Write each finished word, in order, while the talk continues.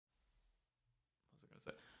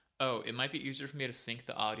Oh, it might be easier for me to sync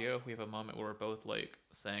the audio if we have a moment where we're both like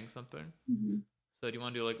saying something. Mm-hmm. So do you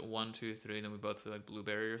want to do like one, two, three, and then we both say like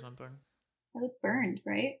blueberry or something? I look burned,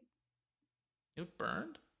 right? You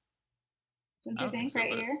burned? Don't I you don't think think so, right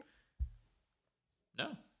but here? no.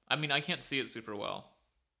 I mean, I can't see it super well,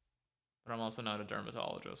 but I'm also not a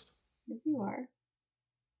dermatologist. Yes, you are.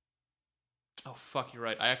 Oh fuck, you're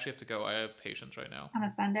right. I actually have to go. I have patients right now. On a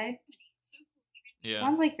Sunday? Yeah.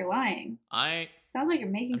 Sounds like you're lying. I Sounds like you're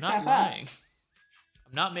making I'm not stuff up. lying.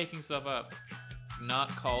 I'm not making stuff up. Do not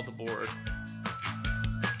call the board.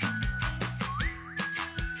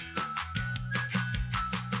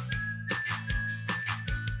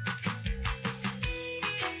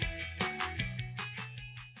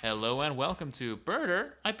 Hello and welcome to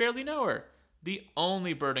Birder, I Barely Know Her, the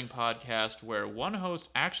only birding podcast where one host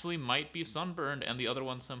actually might be sunburned and the other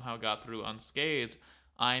one somehow got through unscathed.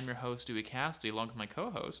 I am your host, Dewey Cassidy, along with my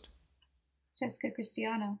co-host. Jessica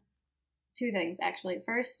Cristiano. Two things, actually.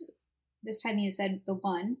 First, this time you said the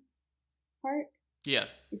one part. Yeah.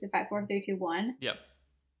 You said 5, 4, 3, 2, 1. Yep.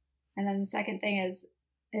 And then the second thing is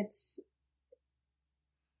it's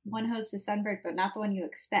one host is sunburned, but not the one you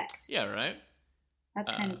expect. Yeah, right?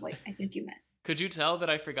 That's kind of like I think you meant. Could you tell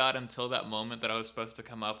that I forgot until that moment that I was supposed to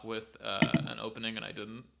come up with an opening and I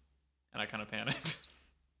didn't? And I kind of panicked.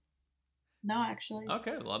 No, actually.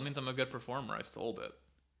 Okay, well, that means I'm a good performer. I sold it.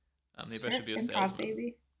 Maybe Sure. I should be a Improv, salesman.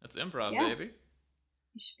 baby. It's improv, Yeah. baby.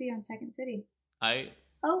 You should be on Second City. I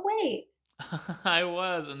wait. I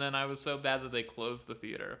was, and then I was so bad that they closed the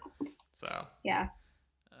theater. So Yeah.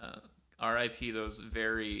 R.I.P. those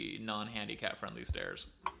very non-handicap friendly stairs.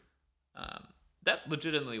 That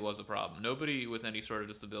legitimately was a problem. Nobody with any sort of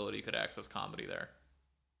disability could access comedy there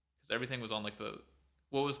because everything was on like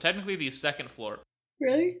what was technically the second floor.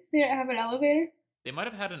 Really? They didn't have an elevator? They might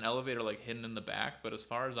have had an elevator like hidden in the back, but as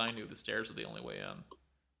far as I knew, the stairs were the only way in.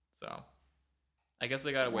 So I guess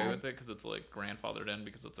they got away with it because it's like grandfathered in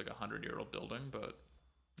because it's like a 100-year-old building. But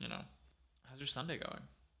you know, how's your Sunday going?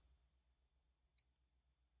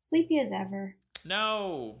 Sleepy as ever.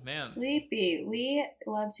 No, man. Sleepy. We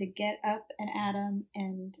love to get up and at 'em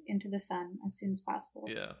and into the sun as soon as possible.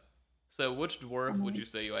 Yeah. So which dwarf would you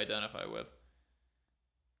say you identify with?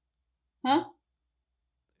 Huh?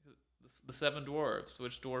 The seven dwarves.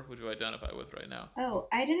 Which dwarf would you identify with right now? Oh,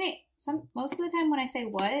 I didn't. Most of the time when I say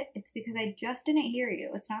what, it's because I just didn't hear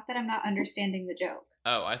you. It's not that I'm not understanding the joke.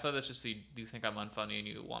 Oh, I thought that's just you think I'm unfunny and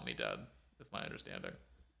you want me dead. That's my understanding.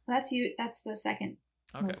 That's you. That's the second.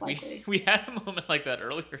 Okay. Most likely. We had a moment like that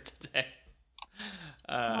earlier today.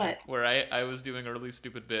 What? Where I was doing a really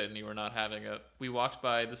stupid bit and you were not having it. We walked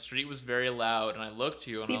by, the street was very loud, and I looked at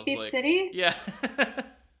you and Beep, I was beep like, City? Yeah.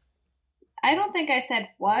 I don't think I said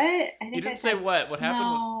what. I think You didn't I said, say what. What happened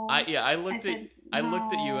no, was I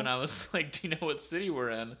looked at you no. and I was like, do you know what city we're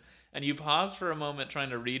in? And you paused for a moment trying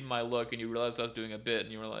to read my look and you realized I was doing a bit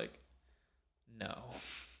and you were like, no.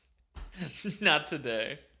 Not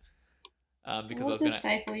today. Because I was just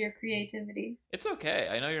stifle your creativity. It's okay.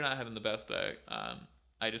 I know you're not having the best day.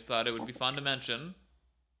 I just thought it would be fun to mention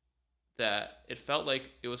that it felt like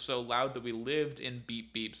it was so loud that we lived in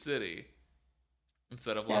Beep Beep City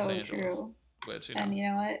instead of Los Angeles. True. Which, And you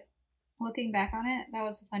know what? Looking back on it, that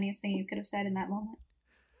was the funniest thing you could have said in that moment.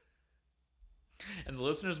 And the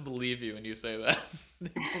listeners believe you when you say that.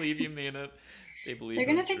 They believe you mean it. They believe they're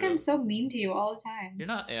gonna think true. I'm so mean to you all the time. You're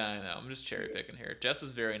not. Yeah, I know. I'm just cherry picking here. Jess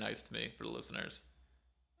is very nice to me for the listeners.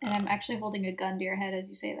 And I'm actually holding a gun to your head as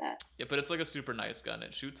you say that. Yeah, but it's like a super nice gun.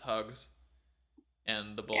 It shoots hugs,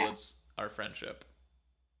 and the bullets are friendship.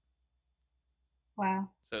 Wow.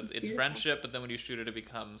 So it's friendship, but then when you shoot it, it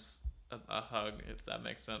becomes a hug, if that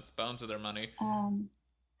makes sense. Bones are their money.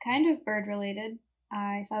 Kind of bird related.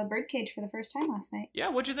 I saw the Birdcage for the first time last night. Yeah,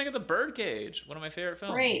 what'd you think of the Birdcage? One of my favorite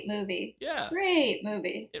films. Great movie. Yeah. Great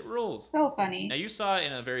movie. It rules. So funny. Now you saw it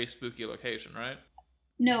in a very spooky location, right?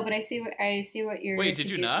 No, but I see what you're. Wait, did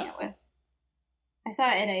you not? It with. I saw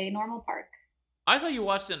it at a normal park. I thought you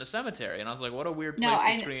watched it in a cemetery, and I was like, what a weird place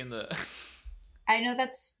to screen the. I know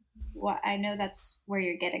that's where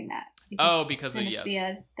you're getting that. Because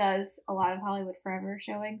Cinespia does a lot of Hollywood Forever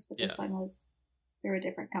showings, but this one was through a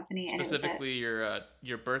different company. Specifically, and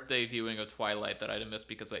your birthday viewing of Twilight that I didn't miss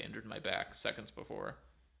because I injured my back seconds before.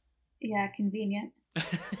 Yeah, convenient.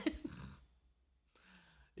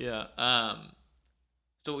 Yeah.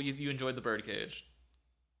 So you enjoyed the Birdcage?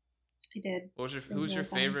 I did. What was your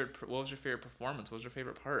favorite performance? What was your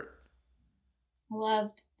favorite part? I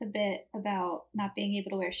loved the bit about not being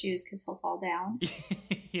able to wear shoes because he'll fall down.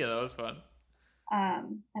 Yeah, that was fun.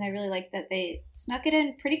 And I really liked that they snuck it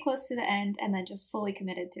in pretty close to the end and then just fully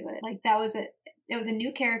committed to it. Like that was it it was a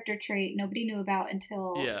new character trait nobody knew about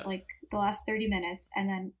until Yeah. like the last 30 minutes, and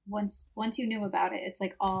then once you knew about it, it's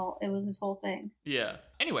like it was this whole thing. Yeah.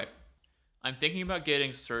 Anyway, I'm thinking about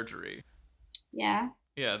getting surgery. Yeah.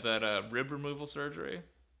 Yeah, that rib removal surgery.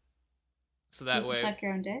 So So that you way. can suck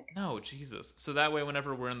your own dick. No, Jesus. So that way,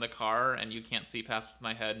 whenever we're in the car and you can't see past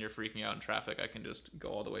my head and you're freaking out in traffic, I can just go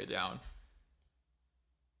all the way down.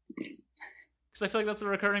 Because I feel like that's a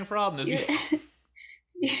recurring problem. You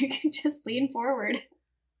can just lean forward.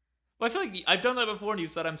 Well, I feel like I've done that before, and you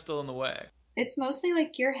said I'm still in the way. It's mostly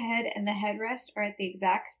like your head and the headrest are at the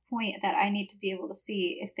exact point that I need to be able to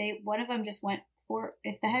see. If one of them just went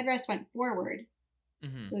if the headrest went forward,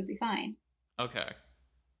 it would be fine. Okay.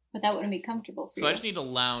 But that wouldn't be comfortable for you. So I just need to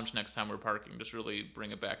lounge next time we're parking. Just really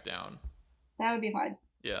bring it back down. That would be fun.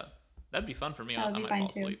 Yeah. That'd be fun for me. That would I be might fine fall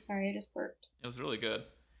too. asleep. Sorry, I just burped. It was really good.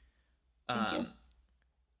 Thank you.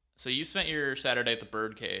 So you spent your Saturday at the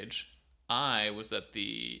Birdcage. I was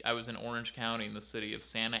in Orange County in the city of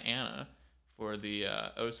Santa Ana for the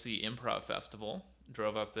OC Improv Festival.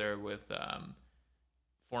 Drove up there with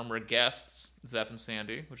former guests, Zeph and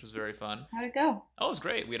Sandy, which was very fun. How'd it go? Oh, it was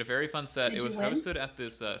great. We had a very fun set. It was win? hosted at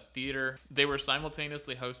this theater. They were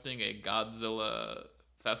simultaneously hosting a Godzilla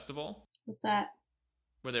festival. What's that?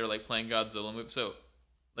 Where they were like playing Godzilla movies. So,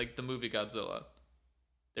 like the movie Godzilla.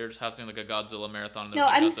 They were just having like a Godzilla marathon. No,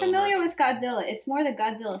 I'm familiar with Godzilla. It's more the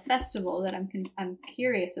Godzilla Festival that I'm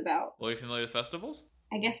curious about. Well, are you familiar with festivals?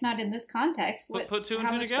 I guess not in this context. Put two and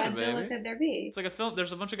two together, Godzilla baby. Could there be? It's like a film.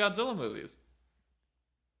 There's a bunch of Godzilla movies.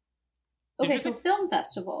 Okay, so film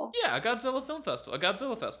festival. Yeah, a Godzilla film festival. A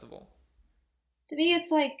Godzilla festival. To me,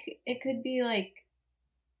 it's like it could be like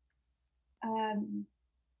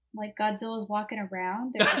Godzilla's walking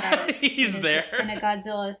around. There's a guy He's there in a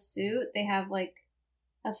Godzilla suit. They have like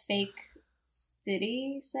a fake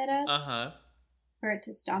city set up for it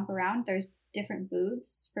to stomp around. There's different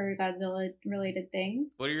booths for Godzilla related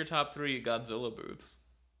things. What are your top 3 Godzilla booths?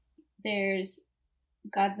 There's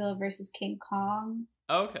Godzilla versus King Kong.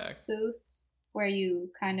 Okay. Booth where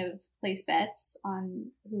you kind of place bets on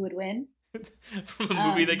who would win. From a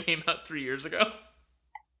movie that came out 3 years ago.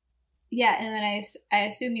 Yeah, and then I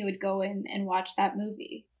assume you would go in and watch that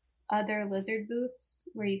movie. Other lizard booths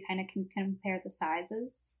where you kind of can compare the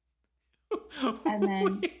sizes. And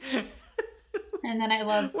then I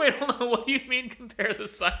love... Wait, hold on. What do you mean compare the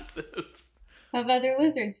sizes? Of other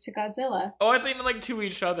lizards to Godzilla. Oh, I think like to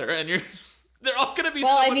each other, and they're all going to be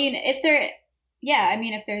well, so I much... mean, if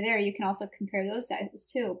they're there, you can also compare those sizes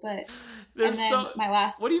too, but... What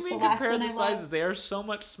do you mean compare the sizes? They are so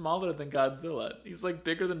much smaller than Godzilla. He's like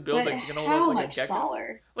bigger than buildings. But You're gonna how look like much a gecko.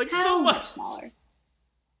 smaller? Like how so much smaller?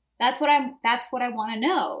 That's what I want to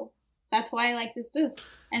know. That's why I like this booth.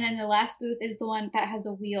 And then the last booth is the one that has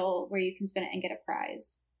a wheel where you can spin it and get a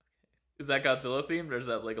prize. Is that Godzilla themed, or is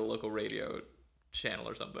that like a local radio channel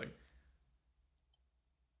or something?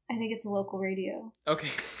 I think it's a local radio. Okay.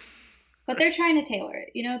 But they're trying to tailor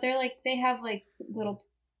it. You know, they have like little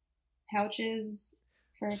pouches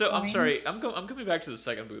for So coins. I'm sorry, I'm coming back to the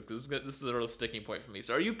second booth because this is a real sticking point for me.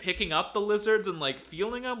 So are you picking up the lizards and like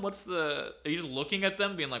feeling them? Are you just looking at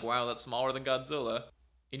them being like, wow, that's smaller than Godzilla?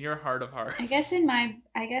 In your heart of hearts. I guess in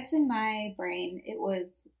my brain it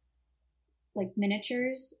was like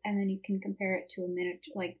miniatures, and then you can compare it to a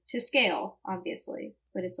miniature, like to scale, obviously,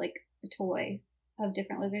 but it's like a toy of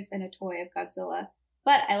different lizards and a toy of Godzilla.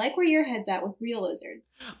 But I like where your head's at with real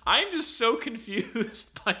lizards. I'm just so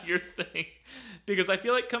confused by your thing. Because I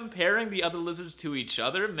feel like comparing the other lizards to each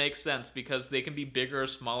other makes sense because they can be bigger or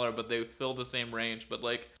smaller, but they fill the same range. But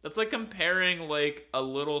like, that's like comparing like a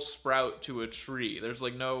little sprout to a tree. There's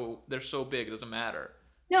like they're so big, it doesn't matter.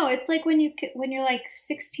 No, it's like when you're like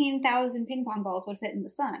 16,000 ping pong balls would fit in the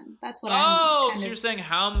sun. That's what so you're saying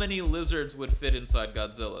how many lizards would fit inside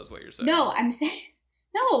Godzilla is what you're saying? No, I'm saying...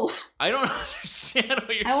 No. I don't understand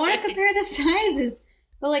what you're saying. I want to compare the sizes.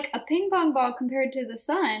 But like a ping pong ball compared to the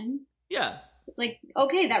sun. Yeah. It's like,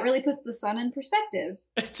 okay, that really puts the sun in perspective.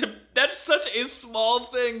 That's such a small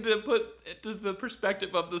thing to put into the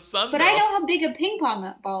perspective of the sun. But though. I know how big a ping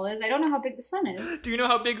pong ball is. I don't know how big the sun is. Do you know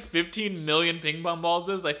how big 15 million ping pong balls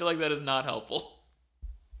is? I feel like that is not helpful.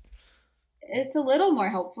 It's a little more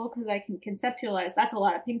helpful because I can conceptualize that's a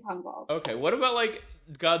lot of ping pong balls. Okay, what about like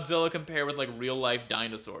Godzilla compared with like real life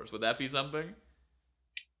dinosaurs? Would that be something?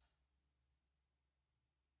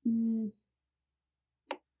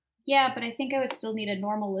 Yeah, but I think I would still need a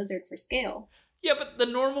normal lizard for scale. Yeah, but the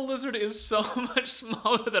normal lizard is so much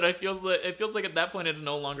smaller that it feels like at that point it's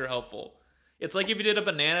no longer helpful. It's like if you did a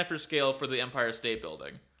banana for scale for the Empire State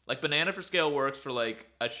Building. Like banana for scale works for like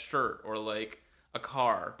a shirt or like a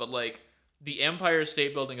car, but like the Empire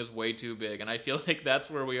State Building is way too big, and I feel like that's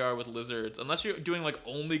where we are with lizards. Unless you're doing like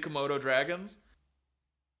only Komodo dragons,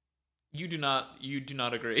 you do not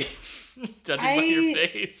agree, judging by your I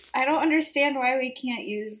face. I don't understand why we can't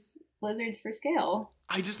use lizards for scale.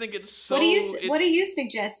 I just think it's What so do you what do it's you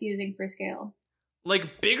suggest using for scale?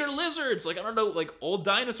 like bigger lizards. Like I don't know, like old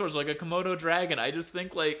dinosaurs, like a Komodo dragon. I just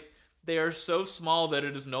think like they are so small that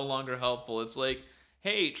it is no longer helpful. It's like,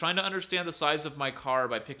 hey, trying to understand the size of my car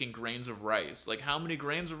by picking grains of rice. Like how many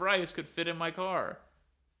grains of rice could fit in my car?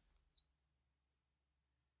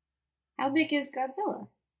 How big is Godzilla?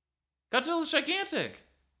 Godzilla's gigantic.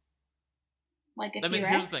 Like a I mean,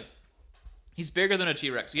 here's the thing. T-Rex? He's bigger than a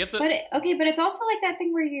T-Rex. You have to. Okay, but it's also like that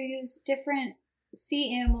thing where you use different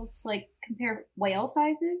sea animals to like compare whale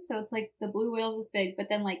sizes. So it's like the blue whale's this big, but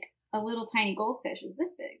then like a little tiny goldfish is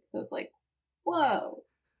this big. So it's like, whoa.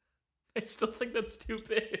 I still think that's too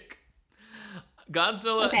big.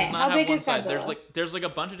 Godzilla Okay, does how not have big one is size. Godzilla? There's like a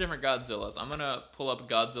bunch of different Godzillas. I'm gonna pull up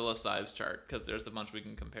Godzilla size chart because there's a bunch we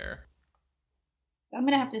can compare. I'm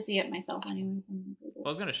gonna have to see it myself anyways. I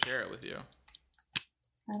was gonna share it with you.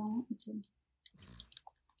 I don't want to.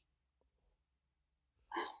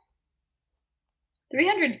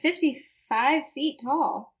 355 feet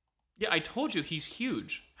tall. Yeah, I told you he's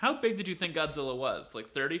huge. How big did you think Godzilla was? Like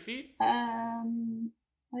 30 feet? How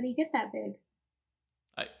do you get that big?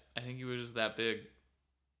 I think he was just that big.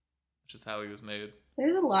 Which is how he was made.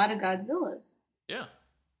 There's a lot of Godzillas. Yeah.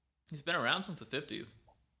 He's been around since the 50s.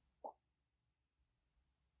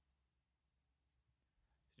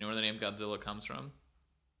 You know where the name Godzilla comes from?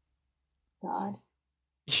 God.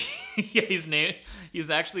 Yeah, he's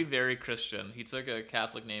actually very Christian. He took a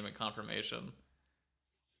Catholic name at confirmation.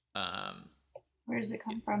 Where does it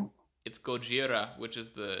come from? It's Gojira, which is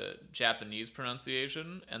the Japanese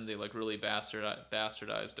pronunciation, and they like really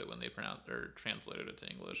bastardized it when they pronounced or translated it to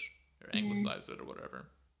English or anglicized it or whatever.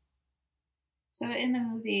 So in the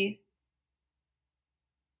movie,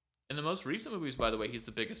 In the most recent movies, by the way, he's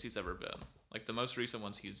the biggest he's ever been. Like the most recent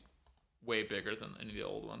ones, he's way bigger than any of the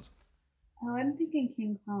old ones. oh, I'm thinking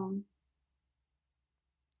King Kong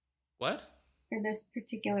What? for this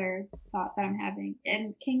particular thought that I'm having.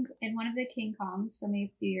 And in one of the King Kongs from a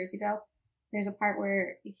few years ago, there's a part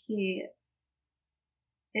where he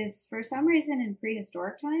is for some reason in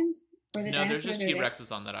prehistoric times, or the No, there's dinosaurs just are T there.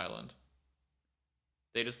 Rexes on that island.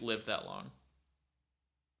 They just lived that long.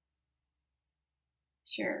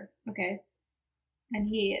 Sure, okay. And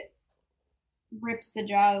he rips the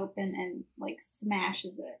jaw open and like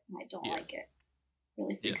smashes it, and I don't Yeah. like it.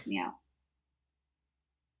 Really freaks Yeah. me out.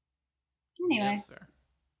 Yeah, Anyway, that's fair.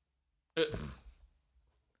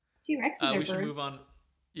 T-Rexes are We should birds. move on.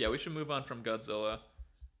 Yeah, we should move on from Godzilla.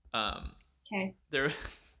 Okay.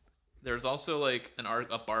 There's also like a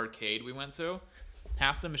barcade we went to.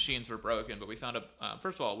 Half the machines were broken, but we found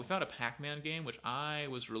first of all, we found a Pac-Man game which I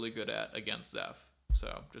was really good at against Zeph.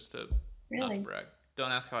 So just to not to Really? brag.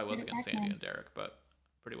 Don't ask how I was Good at against Sandy Pac-Man. and Derek, but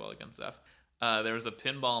pretty well against Zeph. There was a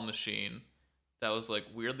pinball machine that was like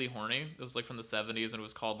weirdly horny. It was like from the 70s and it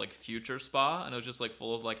was called like Future Spa, and it was just like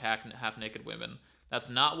full of like half naked women. That's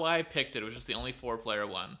not why I picked it. It was just the only 4-player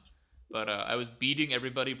one. But I was beating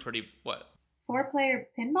everybody pretty what? 4-player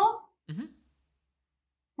pinball? Mm-hmm.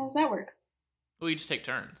 How does that work? Well, you just take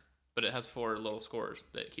turns, but it has 4 little scores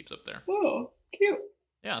that it keeps up there. Oh, cute.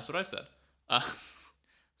 Yeah, that's what I said.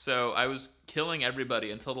 So I was killing everybody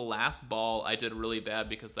until the last ball. I did really bad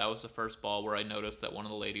because that was the first ball where I noticed that one of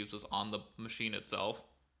the ladies was on the machine itself.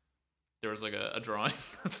 There was like a drawing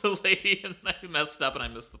of the lady, and I messed up and I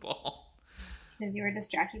missed the ball. Because you were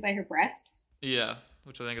distracted by her breasts? Yeah,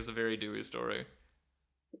 which I think is a very Dewey story.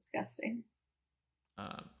 Disgusting.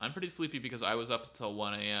 I'm pretty sleepy because I was up until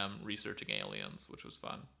 1 a.m. researching aliens, which was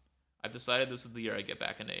fun. I've decided this is the year I get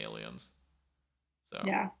back into aliens. So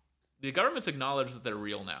Yeah. the government's acknowledged that they're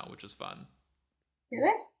real now, which is fun. Do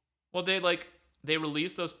they? Well, they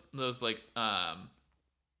released those like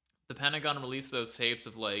the Pentagon released those tapes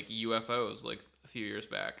of like UFOs like a few years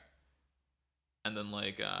back, and then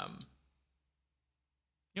like you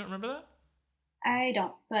don't remember that? I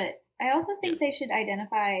don't, but I also think Yeah. they should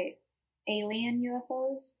identify alien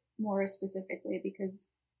UFOs more specifically because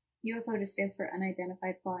UFO just stands for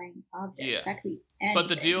unidentified flying object. Yeah. That could be anything. But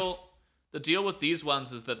the deal with these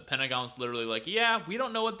ones is that the Pentagon's literally like, yeah, we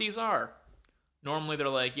don't know what these are. Normally they're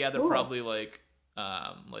like, yeah, they're Cool. probably like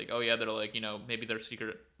oh yeah, they're like, you know, maybe they're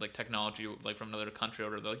secret like technology like from another country, or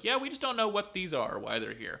they're like, yeah, we just don't know what these are or why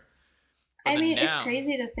they're here. But I then mean, it's now-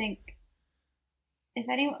 crazy to think if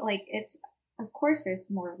anyone, like, it's, of course there's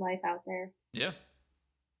more life out there. Yeah.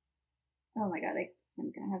 Oh my god,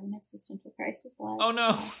 I'm gonna have an existential crisis live. Oh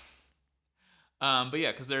no. But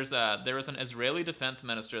yeah, because there was an Israeli defense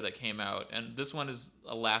minister that came out, and this one is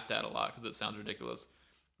laughed at a lot because it sounds ridiculous.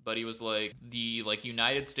 But he was like, the like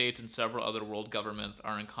United States and several other world governments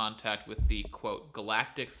are in contact with the quote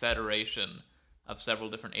Galactic Federation of several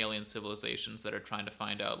different alien civilizations that are trying to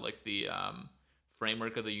find out like the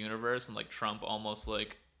framework of the universe, and like Trump almost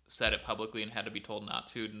like said it publicly and had to be told not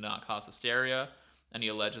to not cause hysteria. And he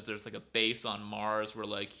alleges there's like a base on Mars where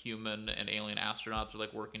like human and alien astronauts are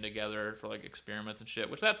like working together for like experiments and shit,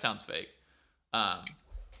 which that sounds fake. Um,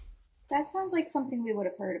 That sounds like something we would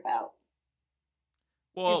have heard about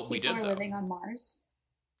if well, we people did are though. living on Mars.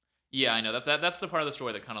 Yeah, I know that's the part of the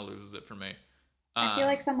story that kind of loses it for me. I feel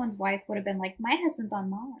like Um, someone's wife would have been like, "My husband's on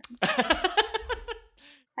Mars."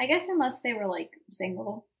 I guess unless they were like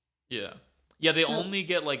single. yeah, yeah, they Nope. only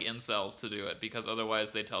get like incels to do it because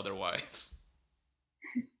otherwise they tell their wives.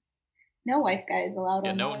 No wife guy is allowed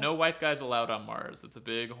Yeah, on no Mars. wife guys allowed on Mars. It's a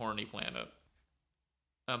big horny planet.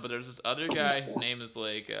 But there's this other guy. His Understood. name is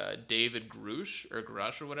like David Grush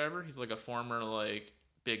or whatever. He's like a former like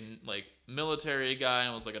big like military guy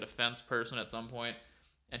and was like a defense person at some point.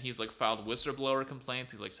 And he's like filed whistleblower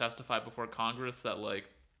complaints. He's like testified before Congress that like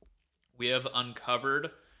we have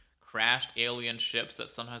uncovered crashed alien ships that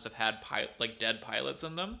sometimes have had like dead pilots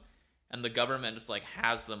in them, and the government just like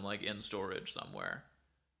has them like in storage somewhere.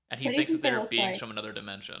 And he What do you thinks that think they they're look beings like? from another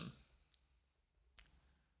dimension.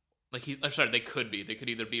 Like I'm sorry, they could be. They could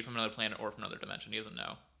either be from another planet or from another dimension. He doesn't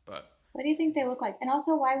know, but What do you think they look like? And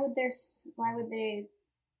also, why would they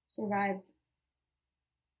survive?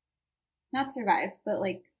 Not survive, but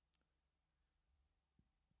like,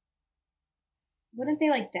 wouldn't they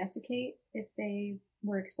like desiccate if they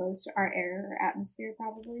were exposed to our air or atmosphere?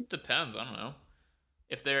 Probably. it depends. I don't know.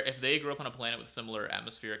 If they grew up on a planet with similar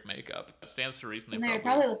atmospheric makeup, it stands to reason they And they would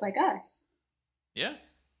probably probably look like us. yeah.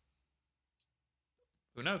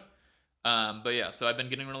 Who knows? But yeah, so I've been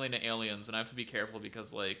getting really into aliens, and I have to be careful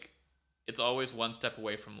because like it's always one step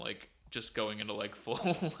away from like just going into like full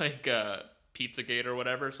like Pizzagate or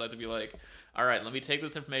whatever. So I have to be like, all right, let me take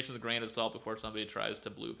this information with a grain of salt before somebody tries to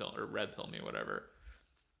blue pill or red pill me or whatever.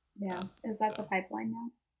 Yeah. Is So that the pipeline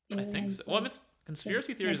now? I think so. Aliens Well, I mean, and the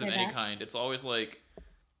conspiracy theories of any anti-vax. kind, it's always like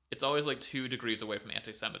 2 degrees away from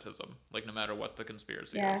anti-Semitism, like no matter what the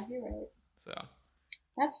conspiracy Yeah, is. you're right. So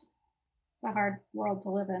That's it's a hard world to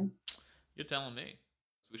live in. you're telling me.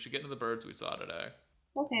 So we should get into the birds we saw today.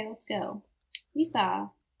 Okay, let's go. We saw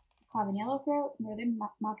common yellowthroat, northern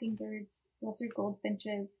mockingbirds, lesser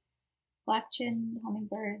goldfinches, black-chinned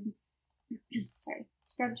hummingbirds, sorry,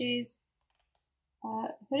 scrub jays,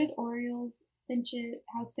 hooded orioles, finches,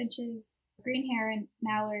 house finches, green heron,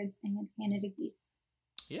 mallards, and Canada geese.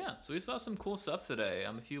 Yeah, so we saw some cool stuff today.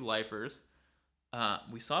 A few lifers.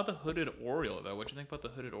 We saw the hooded oriole though. What do you think about the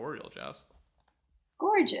hooded oriole, Jess?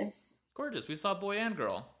 Gorgeous. Gorgeous. We saw boy and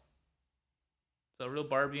girl. So real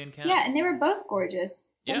Barbie and Ken. Yeah, and they were both gorgeous.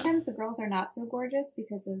 Yeah, Sometimes the girls are not so gorgeous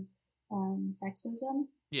because of sexism.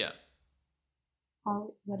 yeah.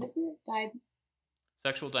 What is it? Died.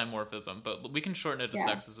 Sexual dimorphism, but we can shorten it to Yeah.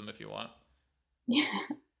 sexism if you want. Yeah.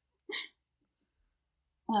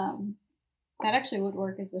 Um, that actually would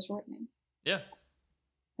work as a shortening. Yeah,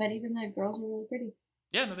 But even the girls were really pretty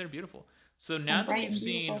yeah. No, they're beautiful. So now and that bright we've and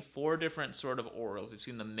seen beautiful. 4 different sort of orioles, we've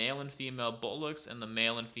seen the male and female bullocks and the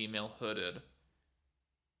male and female hooded.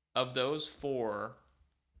 Of those four,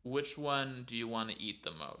 which one do you want to eat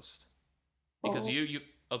the most? Because you Bullets.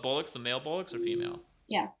 a bullocks, the male bullocks or female?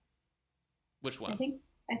 Yeah, Which I one? think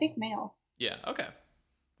I think male. Yeah, okay.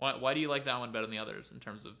 Why do you like that one better than the others in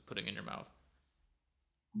terms of putting in your mouth?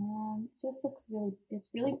 Just looks really. It's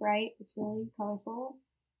really bright. It's really colorful.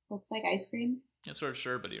 Looks like ice cream. It's sort of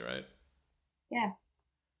sherbety, right? Yeah,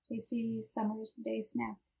 tasty summer's day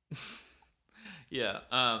snack. Yeah.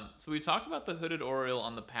 So we talked about the hooded oriole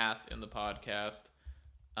on the past in the podcast.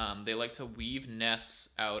 They like to weave nests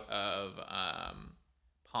out of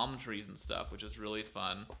palm trees and stuff, which is really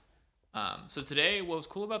fun. So today, what was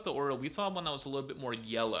cool about the oriole, we saw one that was a little bit more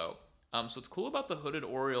yellow. So what's cool about the hooded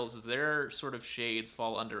orioles is their sort of shades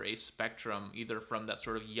fall under a spectrum, either from that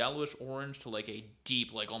sort of yellowish orange to like a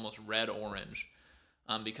deep, like almost red orange.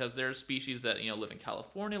 Because there's species that live in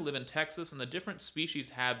California, live in Texas, and the different species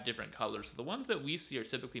have different colors. So the ones that we see are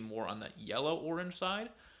typically more on that yellow orange side,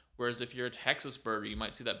 whereas if you're a Texas bird, you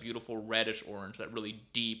might see that beautiful reddish orange, that really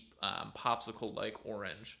deep popsicle like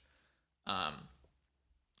orange. Um,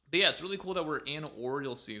 but yeah, it's really cool that we're in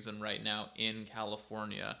Oriole season right now in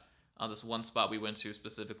California. This one spot we went to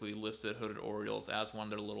specifically listed hooded orioles as one of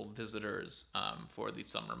their little visitors for the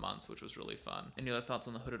summer months, which was really fun. Any other thoughts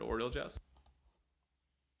on the hooded oriole, Jess?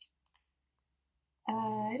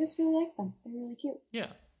 I just really like them. They're really cute. Yeah.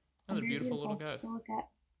 Oh, And they're very beautiful little beautiful guys. to look at.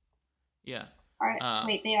 Yeah.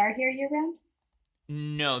 Wait, they are here year round?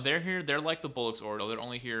 No, they're here. They're like the Bullock's Oriole. They're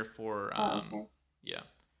only here for Oh, okay. yeah,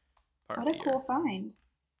 part of What a the year. cool find.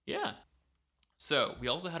 Yeah. So we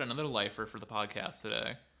also had another lifer for the podcast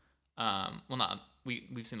today. Well, not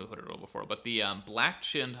we've seen the hooded oriole before, but the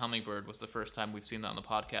black-chinned hummingbird was the first time we've seen that on the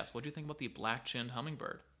podcast. What do you think about the black-chinned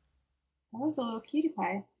hummingbird? That was a little cutie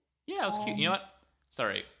pie. Yeah, it was cute. You know Um, what?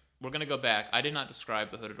 Sorry, we're gonna go back. I did not describe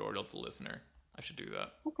the hooded oriole to the listener. I should do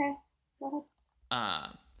that. okay. Go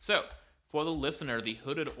So, for the listener, the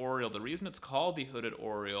hooded oriole, the reason it's called the hooded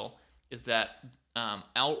oriole is that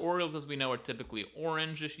our orioles, as we know, are typically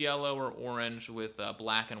orangish yellow or orange with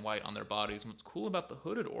black and white on their bodies. And what's cool about the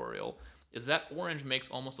hooded oriole is that orange makes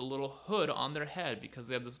almost a little hood on their head because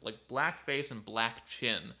they have this like black face and black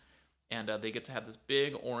chin, and they get to have this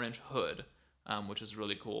big orange hood. Which is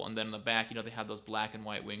really cool. And then in the back, they have those black and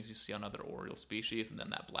white wings you see on other oriole species, and then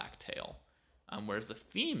that black tail. Whereas the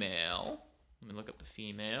female, let me look up the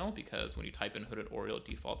female, because when you type in hooded oriole, it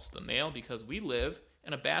defaults to the male, because we live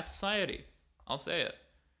in a bat society. I'll say it.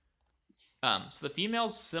 So the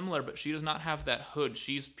female's similar, but she does not have that hood.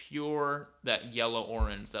 She's pure that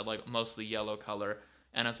yellow-orange, that like mostly yellow color.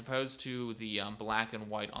 And as opposed to the black and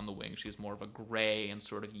white on the wing, she's more of a gray and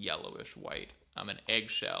sort of yellowish white. An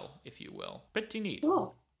eggshell, if you will. Pretty neat.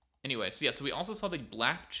 Cool. Anyway, so we also saw the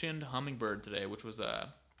black-chinned hummingbird today, which was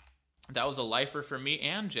that was a lifer for me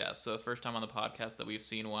and Jess. So the first time on the podcast that we've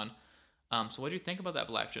seen one. So what do you think about that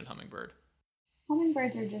black-chinned hummingbird?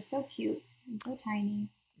 Hummingbirds are just so cute and so tiny.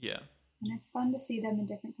 Yeah. And it's fun to see them in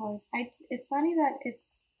different colors. It's funny that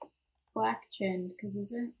it's black-chinned, because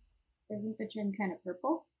isn't the chin kind of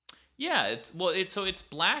purple? Yeah, it's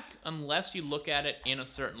black unless you look at it in a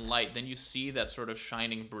certain light. Then you see that sort of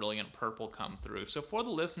shining, brilliant purple come through. So for the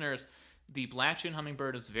listeners, the black-chinned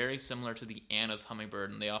hummingbird is very similar to the Anna's hummingbird,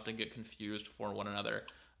 and they often get confused for one another.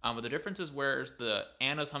 But the difference is, whereas the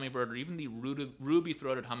Anna's hummingbird or even the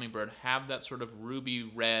ruby-throated hummingbird have that sort of ruby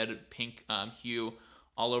red, pink hue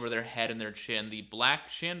all over their head and their chin, the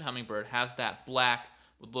black-chinned hummingbird has that black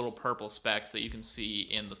with little purple specks that you can see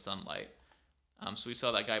in the sunlight. So we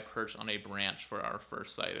saw that guy perched on a branch for our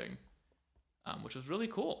first sighting, which was really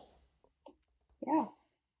cool. Yeah.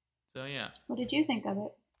 So, yeah. What did you think of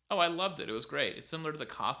it? Oh, I loved it. It was great. It's similar to the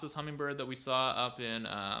Costas hummingbird that we saw up in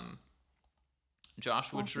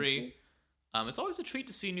Joshua Tree. It's always a treat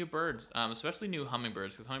to see new birds, especially new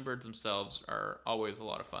hummingbirds, because hummingbirds themselves are always a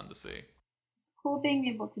lot of fun to see. It's cool being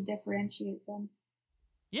able to differentiate them.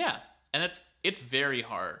 Yeah, and it's very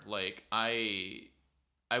hard. Like,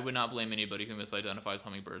 I would not blame anybody who misidentifies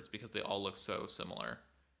hummingbirds because they all look so similar.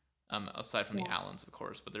 Aside from the Allens, of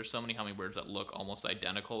course, but there's so many hummingbirds that look almost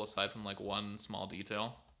identical aside from like one small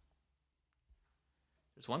detail.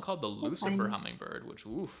 There's one called the Lucifer hummingbird, which,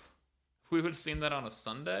 oof, if we would have seen that on a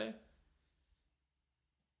Sunday.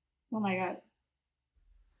 Oh my god.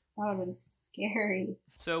 That would have been scary.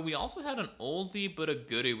 So we also had an oldie but a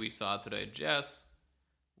goodie we saw today. Jess,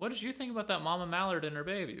 what did you think about that mama mallard and her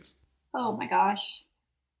babies? Oh my gosh.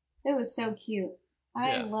 It was so cute.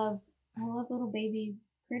 I love little baby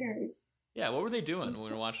critters. Yeah, what were they doing when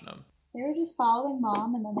we were watching them? They were just following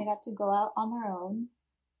mom, and then they got to go out on their own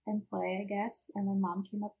and play, I guess. And then mom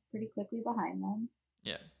came up pretty quickly behind them.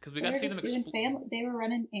 Yeah, because we got to see them explore. They were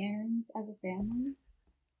running errands as a family.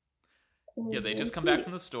 Yeah, they just come back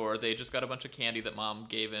from the store. They just got a bunch of candy that mom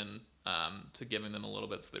gave in to giving them a little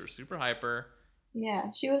bit, so they were super hyper.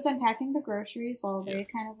 Yeah, she was unpacking the groceries while they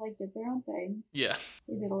kind of like did their own thing. Yeah.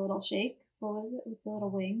 They did a little shake. What was it? With the little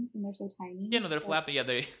wings, and they're so tiny. Yeah, no, they're flapping. Yeah,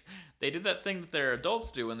 they did that thing that their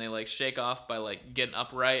adults do when they like shake off by like getting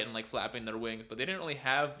upright and like flapping their wings, but they didn't really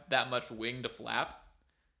have that much wing to flap.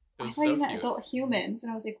 It was I thought you meant cute. Adult humans,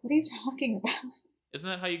 and I was like, what are you talking about? Isn't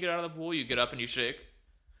that how you get out of the pool? You get up and you shake.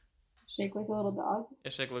 Shake like a little dog.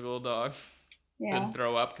 Yeah, shake like a little dog. Yeah. And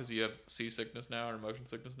throw up because you have seasickness now or motion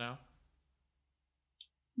sickness now.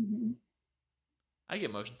 Mm-hmm. I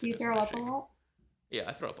get motion Do you sickness. throw up a lot? Yeah,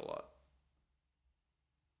 I throw up a lot.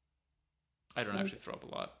 I don't actually throw up a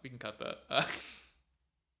lot. We can cut that.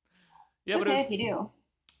 Yeah, it's okay if you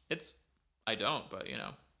do. I don't, but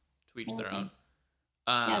to each their own.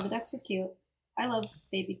 Yeah, the ducks are cute. I love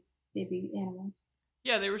baby animals.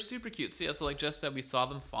 Yeah, they were super cute. So like Jess said, we saw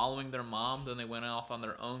them following their mom. Then they went off on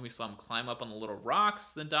their own. We saw them climb up on the little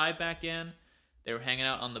rocks, then dive back in. They were hanging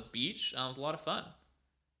out on the beach. It was a lot of fun.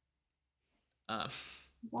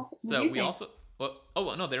 Awesome. So we also...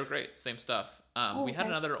 Well, no, they were great. Same stuff. We had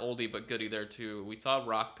another oldie but goodie there, too. We saw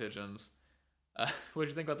rock pigeons. What did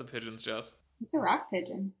you think about the pigeons, Jess? It's a rock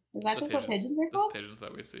pigeon. Is that what pigeons are called? It's pigeons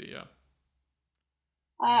that we see, yeah.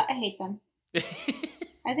 I hate them.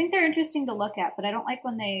 I think they're interesting to look at, but I don't like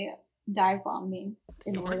when they dive bomb me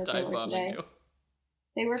in They the way weren't that they dive were bombing today. you.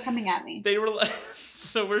 They were coming at me. They were like,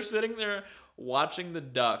 so we're sitting there watching the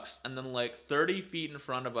ducks, and then like 30 feet in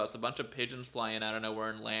front of us, a bunch of pigeons flying out of nowhere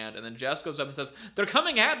and land, and then Jess goes up and says, "They're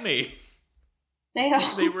coming at me." They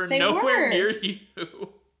were nowhere near you.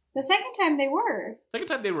 The second time they were. Second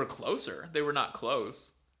time they were closer. They were not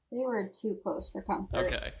close. They were too close for comfort.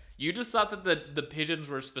 Okay. You just thought that the pigeons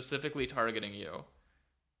were specifically targeting you,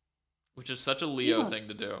 which is such a Leo thing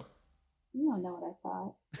to do. You don't know what I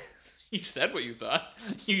thought. You said what you thought.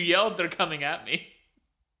 You yelled, "They're coming at me."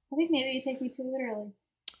 I think maybe you take me too literally.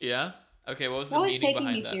 Yeah? Okay, what was the Always meaning taking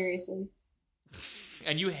behind me that? seriously.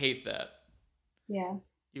 And you hate that. Yeah.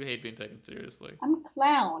 You hate being taken seriously. I'm a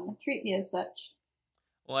clown. Treat me as such.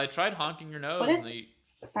 Well, I tried honking your nose. What if... And you...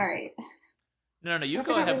 Sorry. No, you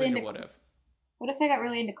go ahead with your what if. What if I got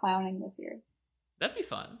really into clowning this year? That'd be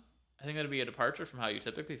fun. I think that'd be a departure from how you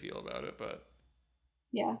typically feel about it, but...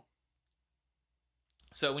 Yeah.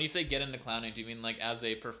 So when you say get into clowning, do you mean like as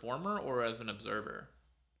a performer or as an observer?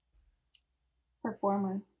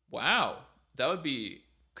 Performer. Wow. That would be...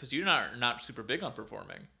 Because you're not super big on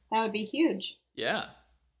performing. That would be huge. Yeah.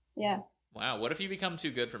 Yeah. Wow. What if you become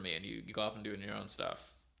too good for me and you go off and doing your own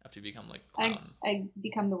stuff after you become like clown? I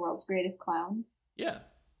become the world's greatest clown. Yeah.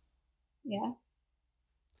 Yeah.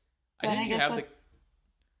 I think you have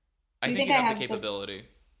the capability.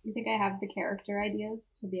 You think I have the character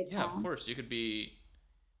ideas to be a clown? Yeah, of course. You could be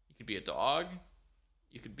a dog.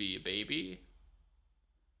 You could be a baby.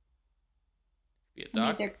 Be a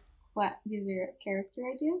duck. These are character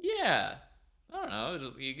ideas? Yeah. I don't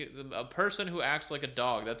know. You get a person who acts like a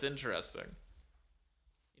dog. That's interesting.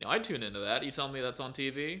 You know, I tune into that. You tell me that's on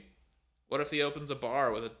TV. What if he opens a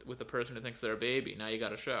bar with a person who thinks they're a baby? Now you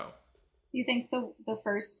got a show. You think the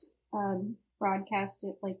first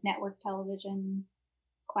broadcasted like network television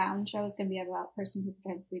clown show is going to be about a person who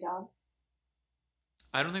pretends to be a dog?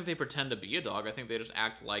 I don't think they pretend to be a dog. I think they just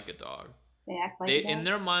act like a dog. They act like a dog? In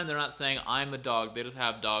their mind, they're not saying, "I'm a dog." They just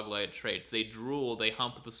have dog-like traits. They drool. They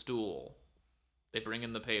hump the stool. They bring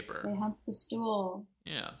in the paper. They hump the stool.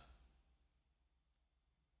 Yeah.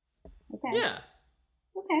 Okay. Yeah.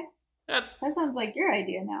 Okay. That sounds like your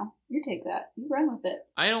idea now. You take that. You run with it.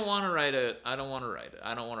 I don't want to write it. I don't want to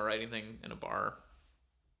write anything in a bar.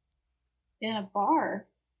 In a bar?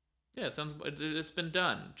 Yeah, it's been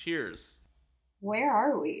done. Cheers. Where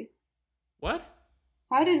are we? What?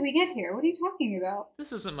 How did we get here? What are you talking about?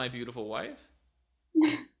 This isn't my beautiful wife.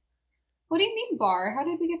 What do you mean bar? How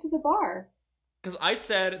did we get to the bar? Because I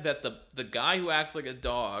said that the guy who acts like a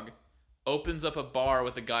dog opens up a bar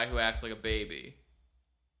with the guy who acts like a baby.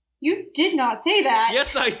 You did not say that.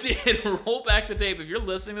 Yes, I did. Roll back the tape. If you're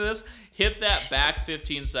listening to this, hit that back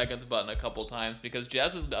 15 seconds button a couple times because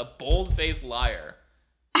Jess is a bold-faced liar.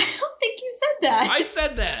 I don't think you said that. I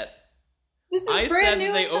said that. This is brand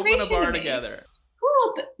new information. They open a bar together.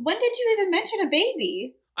 When did you even mention a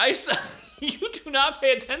baby? I said, you do not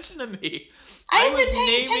pay attention to me. I've been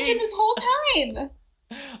paying attention this whole time.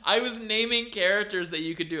 I was naming characters that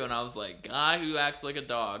you could do, and I was like, guy who acts like a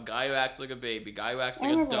dog, guy who acts like a baby, guy who acts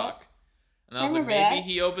like a duck. And I was like, maybe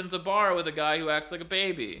he opens a bar with a guy who acts like a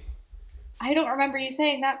baby. I don't remember you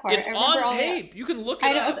saying that part. It's on tape. You can look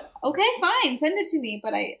it up. Okay, fine. Send it to me,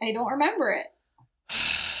 but I don't remember it.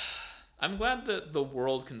 I'm glad that the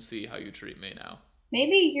world can see how you treat me now.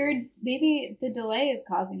 Maybe the delay is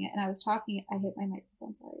causing it, and I was talking. I hit my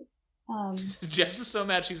microphone. Sorry. Jess is so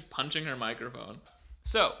mad she's punching her microphone.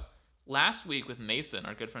 So, last week with Mason,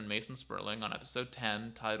 our good friend Mason Sperling, on episode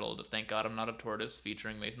 10, titled "Thank God I'm Not a Tortoise,"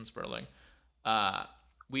 featuring Mason Sperling,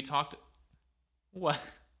 we talked. What?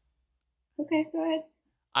 Okay, go ahead.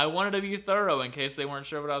 I wanted to be thorough in case they weren't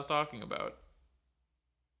sure what I was talking about.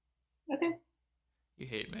 Okay. You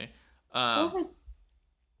hate me. Go ahead.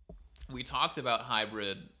 We talked about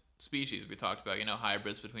hybrid species. We talked about,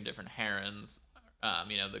 hybrids between different herons.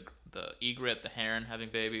 The egret, the heron having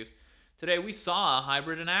babies. Today we saw a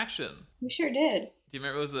hybrid in action. We sure did. Do you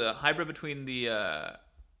remember it was the hybrid between the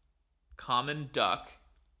common duck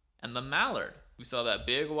and the mallard? We saw that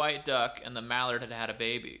big white duck and the mallard had a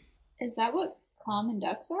baby. Is that what common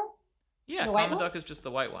ducks are? Yeah, common duck is just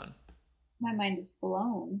the white one. My mind is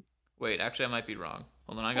blown. Wait, actually I might be wrong.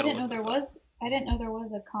 Hold on, I didn't know there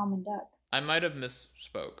was a common duck. I might have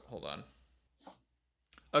misspoke. Hold on.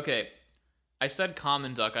 Okay, I said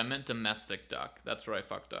common duck. I meant domestic duck. That's where I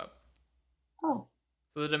fucked up. Oh.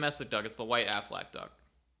 So the domestic duck is the white Aflac duck.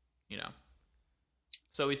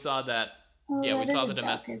 So we saw that. Oh, yeah, we saw the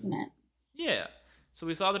domestic duck, isn't it? Yeah. So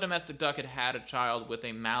we saw the domestic duck had a child with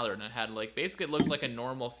a mallard, and it had basically it looked like a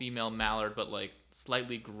normal female mallard, but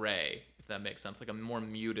slightly gray. if that makes sense, like a more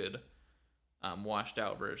muted, washed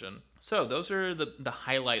out version. So those are the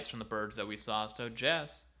highlights from the birds that we saw. So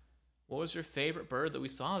Jess, what was your favorite bird that we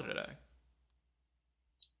saw today?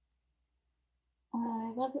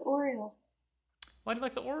 I love the Oriole. Why do you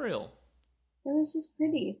like the Oriole? It was just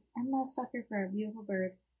pretty. I'm a sucker for a beautiful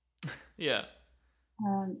bird. Yeah.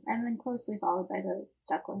 And then closely followed by the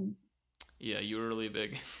ducklings. Yeah, you were really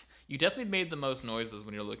big. You definitely made the most noises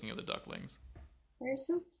when you're looking at the ducklings. They're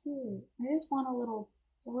so cute. I just want a little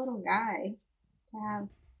guy to have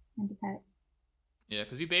and to pet. Yeah,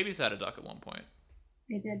 because you babysat a duck at one point.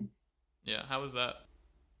 I did. Yeah, how was that?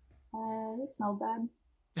 It smelled bad,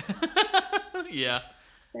 Yeah.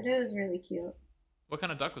 but it was really cute. What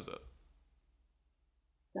kind of duck was it?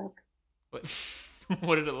 Duck. What?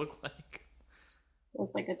 What did it look like?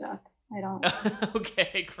 Looked like a duck. I don't.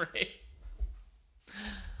 Okay, great.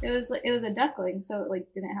 It was a duckling, so it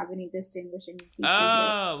like didn't have any distinguishing features.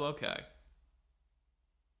 Oh, okay.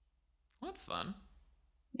 Well, that's fun.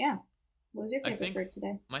 Yeah. What was your favorite bird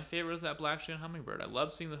today? My favorite was that black-chinned hummingbird. I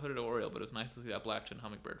love seeing the hooded oriole, but it was nice to see that black-chinned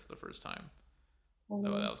hummingbird for the first time. So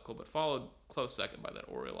that was cool. But followed close second by that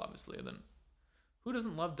oriole, obviously. And then, who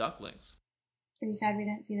doesn't love ducklings? Are you sad we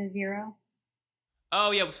didn't see the Vero?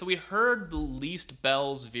 Oh yeah, so we heard the least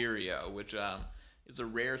Bell's vireo, which is a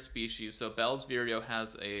rare species. So Bell's vireo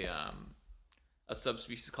has a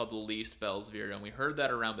subspecies called the least Bell's vireo, and we heard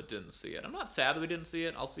that around but didn't see it. I'm not sad that we didn't see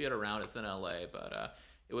it. I'll see it around. It's in LA, but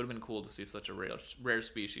it would have been cool to see such a rare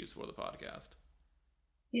species for the podcast.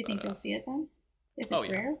 Do you think you'll see it then? If it's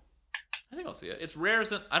rare? I think I'll see it. It's rare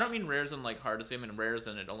as in, I don't mean rare as in like hard to see. I mean rare as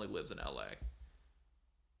in it only lives in LA.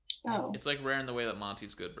 Oh. It's like rare in the way that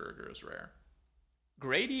Monty's Good Burger is rare.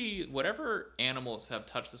 Grady, whatever animals have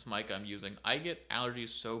touched this mic I'm using, I get allergies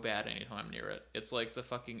so bad anytime I'm near it. It's like the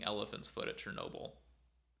fucking elephant's foot at Chernobyl.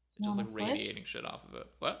 It's just like radiating shit off of it.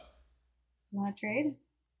 What? You want to trade?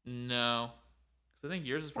 No. Because I think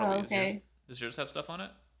yours is probably... okay. Does yours have stuff on it?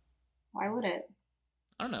 Why would it?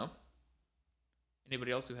 I don't know.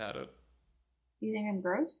 Anybody else who had it? You think I'm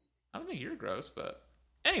gross? I don't think you're gross, but...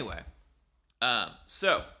 Anyway.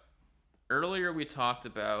 So, earlier we talked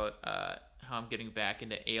about... how I'm getting back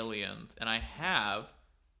into aliens, and I have,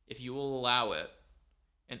 if you will allow it,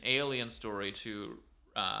 an alien story to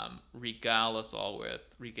regale us all with.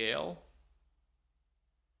 Regale?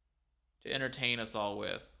 To entertain us all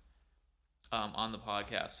with on the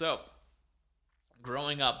podcast. So,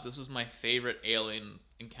 growing up, this was my favorite alien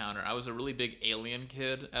encounter. I was a really big alien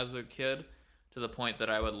kid as a kid, to the point that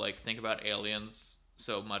I would like think about aliens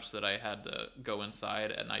so much that I had to go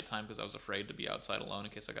inside at nighttime because I was afraid to be outside alone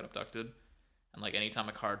in case I got abducted. And like anytime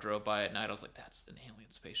a car drove by at night, I was like, "That's an alien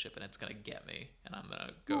spaceship, and it's gonna get me, and I'm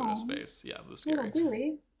gonna go to space." Yeah, it was scary. Little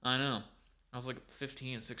Dewey. I know. I was like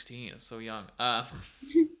 15, 16. It's so young.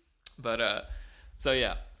 So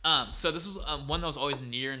yeah. So this was one that was always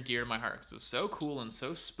near and dear to my heart because it was so cool and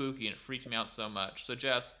so spooky, and it freaked me out so much. So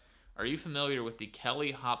Jess, are you familiar with the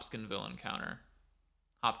Kelly Hopkinsville encounter?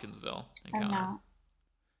 Hopkinsville encounter. I'm not.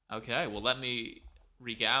 Okay. Well, let me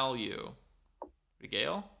regale you.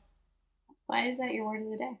 Regale? Why is that your word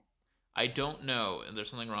of the day? I don't know. There's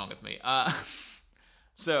something wrong with me.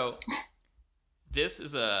 So this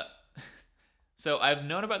is so I've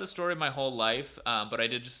known about this story my whole life, but I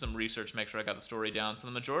did just some research to make sure I got the story down. So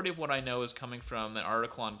the majority of what I know is coming from an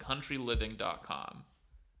article on countryliving.com.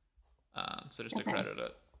 So just to credit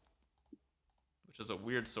it, which is a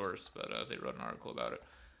weird source, but they wrote an article about it.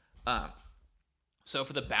 So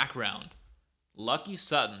for the background, Lucky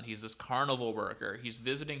Sutton, he's this carnival worker. He's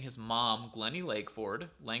visiting his mom, Glennie Langford,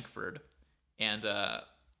 and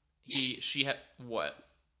she had what?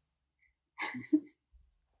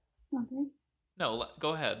 Okay. No,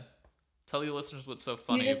 go ahead. Tell the listeners what's so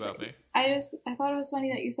funny about me. I thought it was funny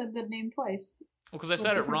that you said the name twice. Well, because I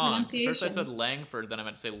said it wrong. First I said Langford, then I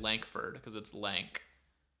meant to say Lankford because it's Lank.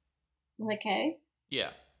 With a K?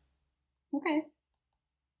 Yeah. Okay.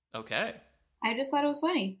 Okay. I just thought it was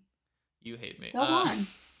funny. You hate me. Go on.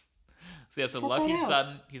 So yeah, so Lucky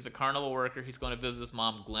Sutton, he's a carnival worker. He's going to visit his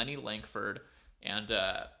mom, Glennie Lankford, and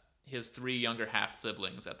his 3 younger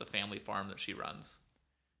half-siblings at the family farm that she runs.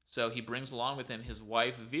 So he brings along with him his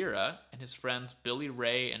wife, Vera, and his friends, Billy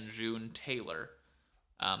Ray and June Taylor.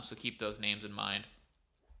 So keep those names in mind.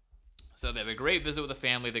 So they have a great visit with the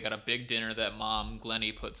family. They got a big dinner that mom,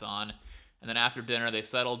 Glennie, puts on. And then after dinner, they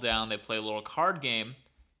settle down. They play a little card game.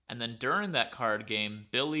 And then during that card game,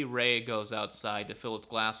 Billy Ray goes outside to fill his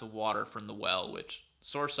glass of water from the well, which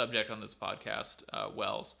sore subject on this podcast,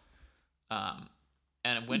 wells.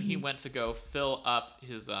 And when he went to go fill up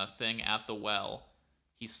his thing at the well,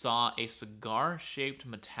 he saw a cigar-shaped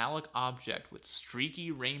metallic object with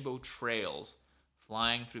streaky rainbow trails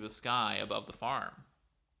flying through the sky above the farm,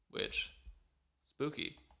 which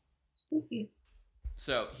spooky. Spooky.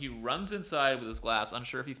 So he runs inside with his glass,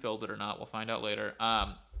 unsure if he filled it or not. We'll find out later.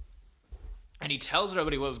 And he tells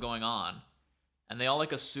everybody what was going on, and they all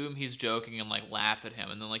like assume he's joking and like laugh at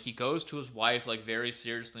him. And then like he goes to his wife like very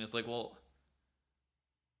seriously and is like, "Well,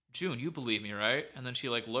 June, you believe me, right?" And then she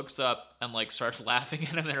like looks up and like starts laughing at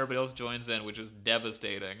him, and everybody else joins in, which is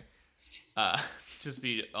devastating. Uh, just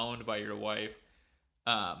be owned by your wife.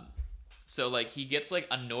 Um, so like he gets like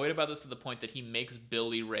annoyed about this to the point that he makes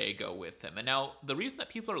Billy Ray go with him. And now the reason that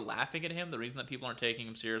people are laughing at him, the reason that people aren't taking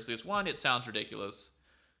him seriously is one, it sounds ridiculous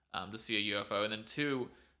to see a UFO, and then two,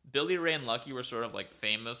 Billy Ray and Lucky were sort of like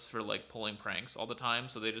famous for like pulling pranks all the time,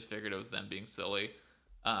 so they just figured it was them being silly.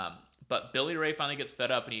 Um, but Billy Ray finally gets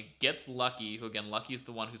fed up and he gets Lucky, who again, Lucky's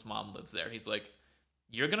the one whose mom lives there. He's like,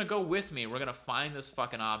 "You're gonna go with me. We're gonna find this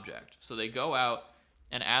fucking object." So they go out,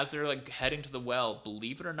 and as they're like heading to the well,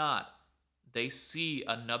 believe it or not, they see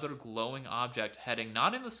another glowing object heading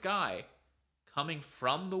not in the sky, coming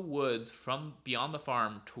from the woods, from beyond the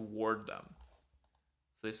farm toward them.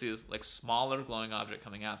 So they see this like smaller glowing object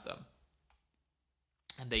coming at them.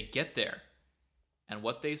 And they get there, and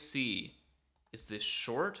what they see is this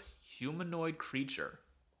short humanoid creature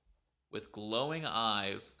with glowing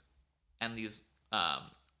eyes and these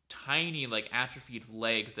tiny like atrophied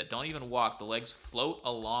legs that don't even walk. The legs float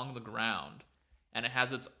along the ground, and it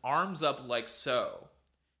has its arms up like so,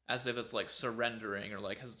 as if it's like surrendering or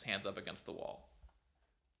like has its hands up against the wall.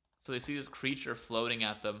 So they see this creature floating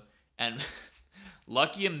at them, and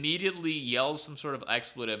Lucky immediately yells some sort of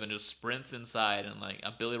expletive and just sprints inside, and like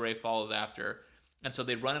Billy Ray follows after. And so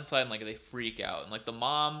they run inside and like they freak out. And like the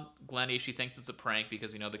mom, Glennie, she thinks it's a prank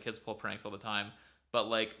because, you know, the kids pull pranks all the time. But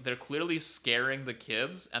like they're clearly scaring the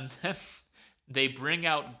kids, and then they bring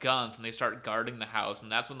out guns and they start guarding the house.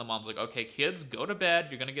 And that's when the mom's like, "Okay, kids, go to bed.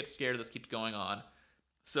 You're gonna get scared. This keeps going on."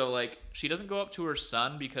 So like she doesn't go up to her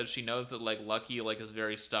son because she knows that like Lucky like is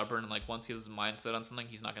very stubborn, and like once he has his mind set on something,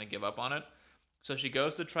 he's not gonna give up on it. So she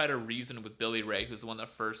goes to try to reason with Billy Ray, who's the one that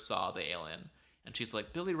first saw the alien. And she's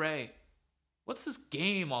like, "Billy Ray, what's this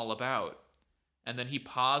game all about?" And then he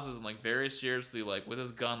pauses and like very seriously, like with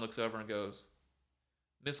his gun, looks over and goes,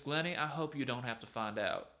 "Miss Glennie, I hope you don't have to find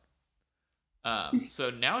out." So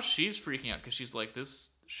now she's freaking out because she's like,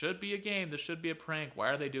 "This should be a game. This should be a prank. Why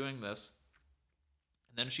are they doing this?"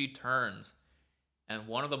 And then she turns, and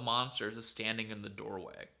one of the monsters is standing in the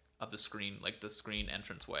doorway of the screen, like the screen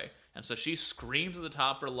entranceway. And so she screams at the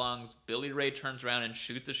top of her lungs. Billy Ray turns around and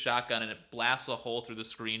shoots a shotgun, and it blasts a hole through the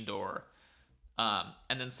screen door.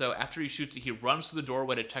 And then so after he shoots it, he runs to the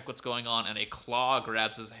doorway to check what's going on, and a claw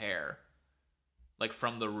grabs his hair, like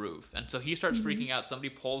from the roof. And so he starts freaking out. Somebody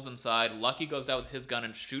pulls inside. Lucky goes out with his gun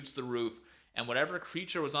and shoots the roof. And whatever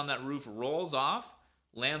creature was on that roof rolls off,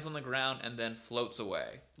 lands on the ground, and then floats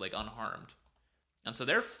away, like unharmed. And so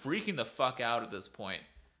they're freaking the fuck out at this point.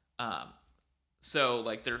 So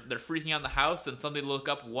like they're freaking out in the house, and suddenly look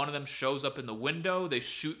up. One of them shows up in the window. They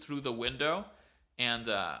shoot through the window, and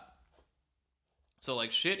so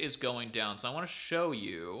like shit is going down. So I want to show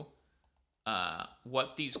you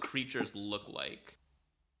what these creatures look like.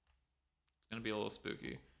 It's gonna be a little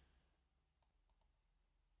spooky.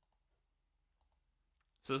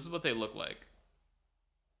 So this is what they look like.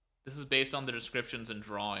 This is based on the descriptions and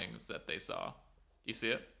drawings that they saw. Do you see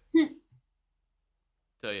it?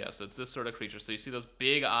 So yeah, so it's this sort of creature. So you see those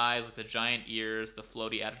big eyes, like the giant ears, the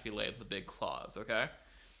floaty atrophy legs, the big claws, okay?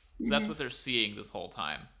 So that's what they're seeing this whole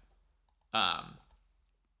time. I'm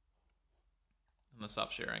gonna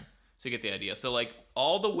stop sharing so you get the idea. So like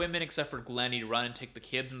all the women except for Glennie run and take the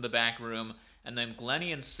kids in the back room, and then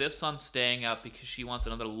Glennie insists on staying up because she wants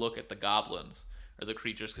another look at the goblins or the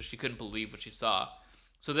creatures because she couldn't believe what she saw.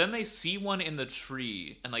 So then they see one in the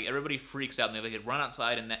tree, and like everybody freaks out, and they like run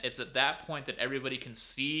outside, and it's at that point that everybody can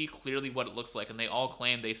see clearly what it looks like, and they all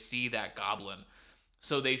claim they see that goblin.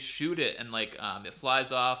 So they shoot it, and like it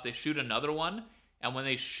flies off. They shoot another one, and when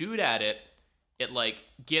they shoot at it, it like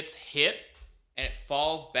gets hit, and it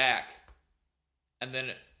falls back, and then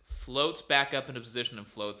it floats back up into position and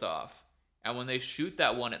floats off. And when they shoot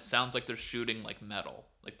that one, it sounds like they're shooting like metal,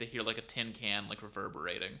 like they hear like a tin can like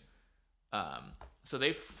reverberating. So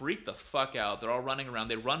they freak the fuck out. They're all running around.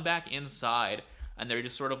 They run back inside, and they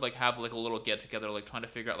just sort of like have like a little get together, like trying to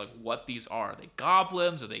figure out like what these are. Are they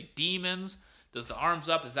goblins? Are they demons? Does the arms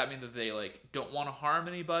up, does that mean that they like don't want to harm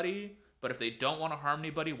anybody? But if they don't want to harm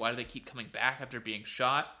anybody, why do they keep coming back after being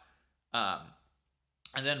shot? And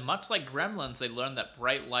then much like gremlins, they learn that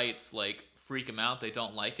bright lights like freak them out. They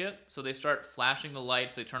don't like it. So they start flashing the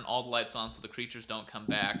lights. They turn all the lights on so the creatures don't come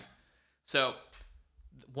back. So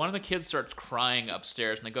one of the kids starts crying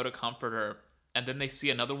upstairs, and they go to comfort her. And then they see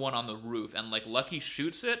another one on the roof, and like Lucky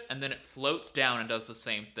shoots it, and then it floats down and does the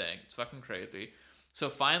same thing. It's fucking crazy. So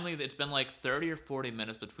finally, it's been like 30 or 40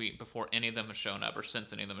 minutes before any of them have shown up, or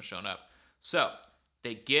since any of them have shown up. So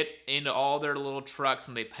they get into all their little trucks,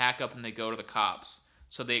 and they pack up, and they go to the cops.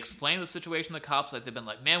 So they explain the situation to the cops. Like, they've been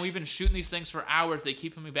like, man, we've been shooting these things for hours. They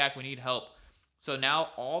keep coming back. We need help. So now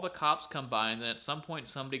all the cops come by, and then at some point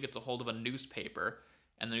somebody gets a hold of a newspaper,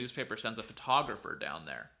 and the newspaper sends a photographer down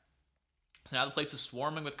there. So now the place is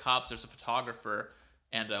swarming with cops. There's a photographer,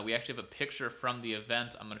 and we actually have a picture from the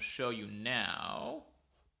event I'm going to show you now.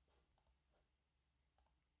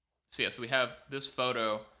 So yeah, so we have this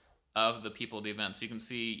photo of the people at the event. So you can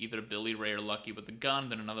see either Billy Ray or Lucky with the gun,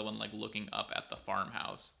 then another one like looking up at the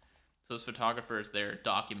farmhouse. So this photographer is there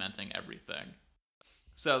documenting everything.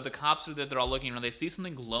 So the cops are there, they're all looking around. They see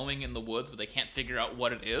something glowing in the woods, but they can't figure out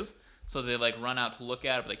what it is. So they like run out to look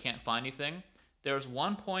at it, but they can't find anything. There was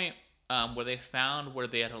one point where they found where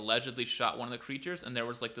they had allegedly shot one of the creatures, and there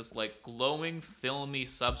was like this like glowing filmy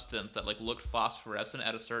substance that like looked phosphorescent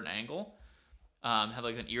at a certain angle, had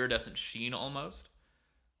like an iridescent sheen almost.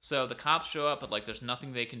 So the cops show up, but like there's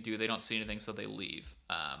nothing they can do. They don't see anything, so they leave.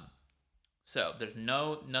 So there's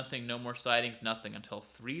nothing, no more sightings, nothing until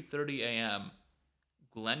 3:30 a.m.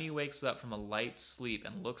 Glennie wakes up from a light sleep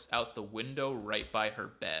and looks out the window right by her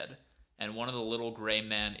bed, and one of the little gray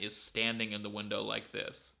men is standing in the window like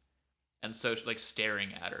this. And so she's like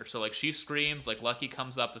staring at her. So like she screams, like Lucky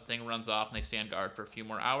comes up, the thing runs off, and they stand guard for a few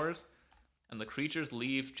more hours. And the creatures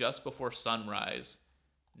leave just before sunrise,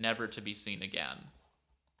 never to be seen again.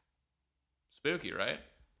 Spooky, right?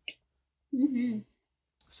 Mm-hmm.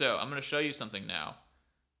 So I'm going to show you something now.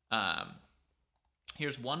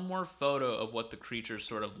 Here's one more photo of what the creatures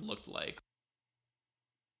sort of looked like.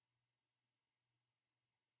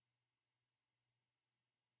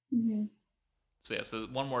 Mm-hmm. So yeah, so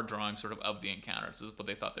one more drawing sort of the encounters. This is what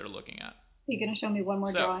they thought they were looking at. Are you going to show me one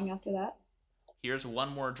more drawing after that? Here's one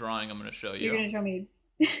more drawing I'm going to show you. You're going to show me...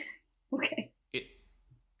 Okay.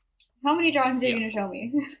 How many drawings are you going to show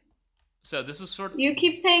me? So this is sort of... You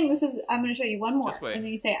keep saying this is... I'm going to show you one more. Just wait. And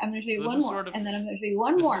then you say, I'm going to show you one more. And then I'm going to show you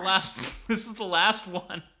one more. This is the last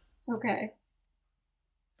one. Okay.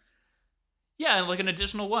 Yeah, and like an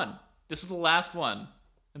additional one. This is the last one.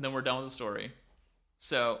 And then we're done with the story.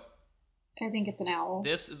 So... I think it's an owl.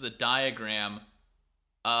 This is a diagram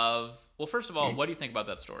of... Well, first of all, what do you think about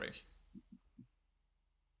that story?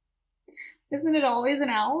 Isn't it always an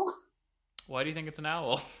owl? Why do you think it's an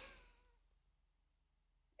owl?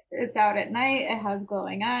 It's out at night. It has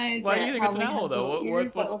glowing eyes. Why do you think it's an owl, though?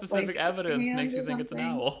 What specific evidence makes you think it's an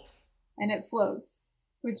owl? And it floats,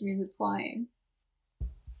 which means it's flying.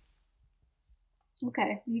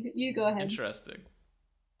 Okay, you go ahead. Interesting.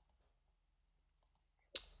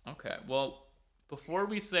 Okay, well, before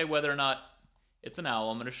we say whether or not it's an owl,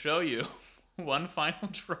 I'm going to show you one final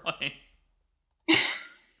drawing.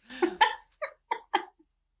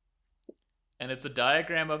 And it's a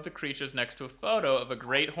diagram of the creatures next to a photo of a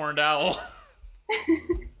great horned owl.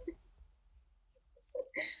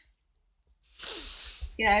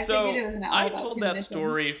 Yeah, I figured it was an owl. I told that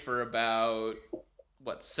story for about,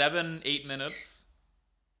 7-8 minutes?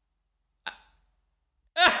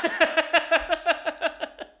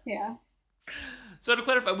 Yeah. So to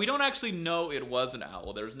clarify, we don't actually know it was an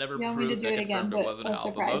owl. There was never proof that confirmed it was an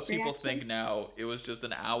owl. But most people think now it was just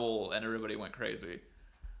an owl, and everybody went crazy.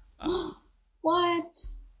 What?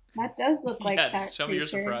 That does look like that show me your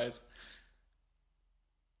surprise.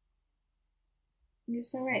 You're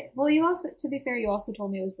so right. Well, you also, to be fair, you also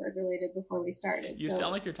told me it was bird related before we started. You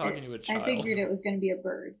sound like you're talking to a child. I figured it was going to be a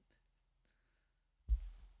bird.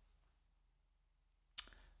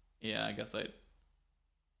 Yeah, I guess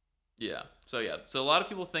Yeah. So a lot of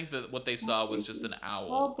people think that what they saw was just an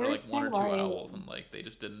owl, or like one or two owls, and like they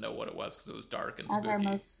just didn't know what it was because it was dark and spooky. As are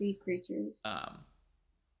most sea creatures.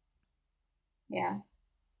 Yeah.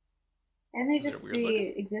 And they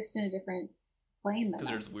exist in a different plane than us. Because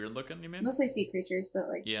they're just weird looking, you mean? Mostly sea creatures, but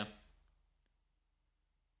like... Yeah.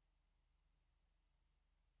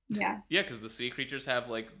 Yeah. Yeah, because the sea creatures have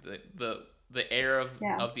like the air of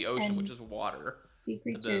the ocean, which is water. Sea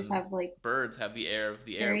creatures have like... Birds have the air of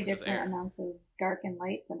the air, which is air. Very different amounts of dark and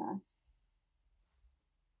light than us.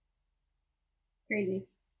 Crazy.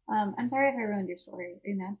 I'm sorry if I ruined your story. Are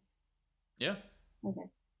you mad? Yeah. Okay.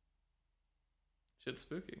 Shit's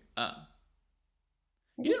spooky. I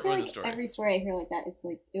just feel like every story I hear like that, it's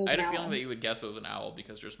like it was. I had a feeling that you would guess it was an owl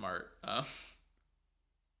because you're smart.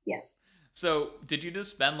 Yes. So, did you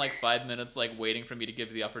just spend like 5 minutes like waiting for me to give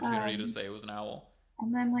you the opportunity to Um, say it was an owl?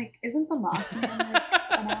 and then like, isn't the Mothman like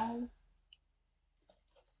an owl?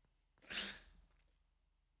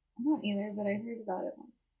 I don't either, but I heard about it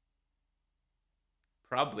once.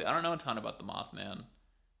 Probably. I don't know a ton about the Mothman.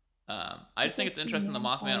 I just People think it's see interesting the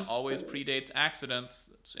Mothman man-sized always bird. predates accidents.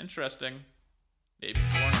 It's interesting. Maybe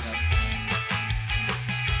it's warning us.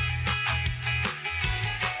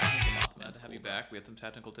 I think the Mothman to have you back. We had some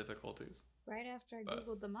technical difficulties. Right after I But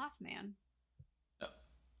googled the Mothman.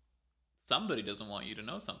 somebody doesn't want you to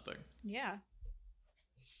know something. Yeah.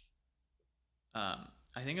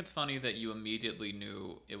 I think it's funny that you immediately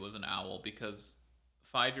knew it was an owl because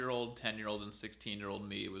 5-year-old, 10-year-old, and 16-year-old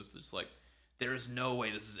me was just like, there is no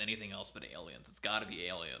way this is anything else but aliens. It's got to be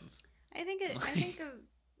aliens. I think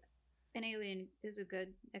an alien is a good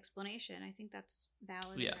explanation. I think that's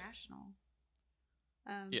valid and rational.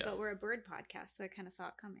 But we're a bird podcast, so I kind of saw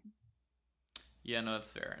it coming. Yeah, no,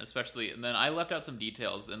 that's fair. Especially, and then I left out some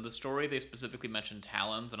details. In the story, they specifically mentioned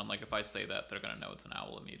talons, and I'm like, if I say that, they're going to know it's an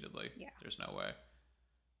owl immediately. Yeah. There's no way.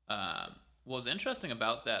 What was interesting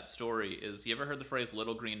about that story is, you ever heard the phrase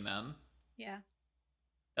little green men? Yeah.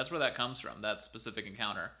 That's where that comes from, that specific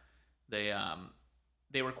encounter. They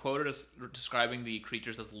were quoted as describing the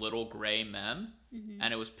creatures as little gray men,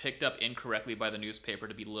 and it was picked up incorrectly by the newspaper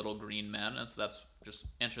to be little green men, and so that's just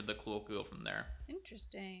entered the colloquial from there.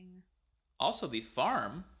 Interesting. Also, the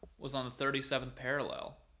farm was on the 37th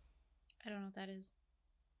parallel. I don't know what that is.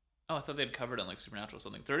 Oh, I thought they'd covered it in like Supernatural or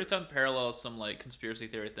something. 37th parallel is some like conspiracy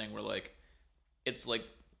theory thing where like it's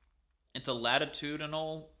a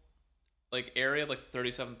latitudinal like area, like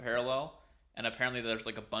 37th parallel, and apparently there's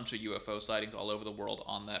like a bunch of UFO sightings all over the world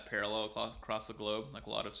on that parallel across the globe, like a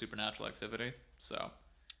lot of supernatural activity. So,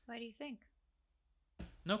 why do you think?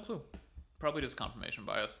 No clue. Probably just confirmation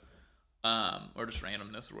bias, or just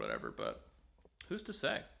randomness or whatever. But who's to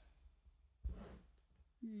say?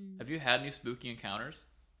 Have you had any spooky encounters?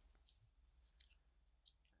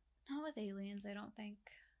 Not with aliens, I don't think.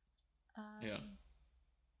 Yeah.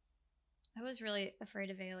 I was really afraid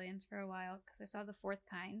of aliens for a while because I saw The Fourth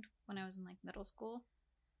Kind when I was in like middle school.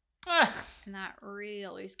 And that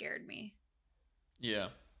really scared me. Yeah.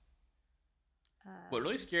 What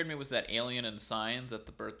really scared me was that alien in Signs at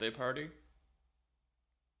the birthday party.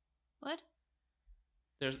 What?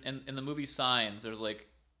 There's in the movie Signs, there's like,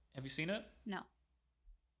 have you seen it? No.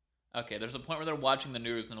 Okay, there's a point where they're watching the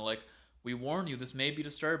news and they're like, we warn you, this may be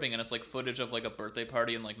disturbing, and it's like footage of like a birthday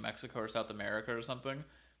party in like Mexico or South America or something.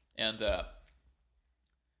 And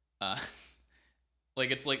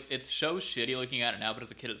like it's so shitty looking at it now, but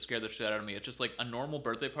as a kid it scared the shit out of me. It's just like a normal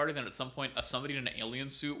birthday party, then at some point somebody in an alien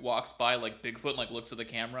suit walks by like Bigfoot and like looks at the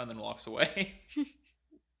camera and then walks away.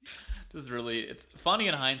 Just really, it's funny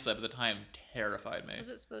in hindsight, but at the time terrified me. Was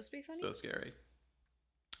it supposed to be funny? So scary.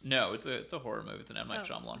 No, it's a horror movie. It's an M. Night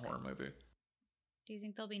Shyamalan horror movie. Do you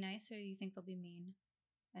think they'll be nice, or do you think they'll be mean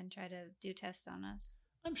and try to do tests on us?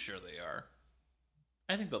 I'm sure they are.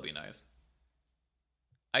 I think they'll be nice.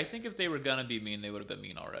 I think if they were gonna be mean, they would have been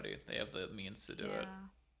mean already. They have the means to do it.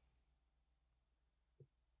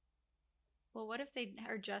 Well, what if they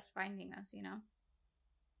are just finding us, you know?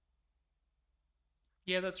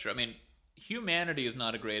 Yeah, that's true. I mean, humanity is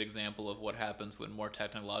not a great example of what happens when more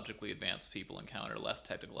technologically advanced people encounter less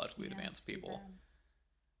technologically advanced people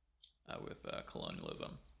with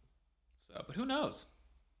colonialism. So, but who knows?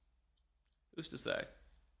 Who's to say?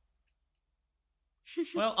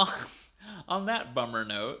 Well, on that bummer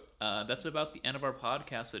note, that's about the end of our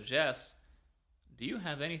podcast. So, Jess, do you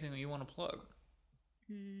have anything that you want to plug?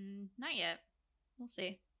 Not yet. We'll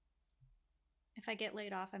see. If I get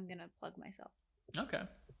laid off, I'm going to plug myself. Okay.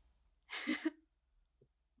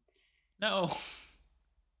 No.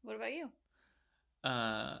 What about you?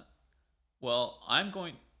 Well, I'm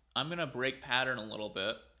gonna break pattern a little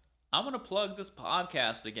bit. I'm gonna plug this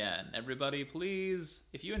podcast again. Everybody, please,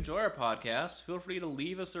 if you enjoy our podcast, feel free to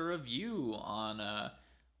leave us a review on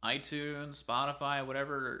iTunes, Spotify,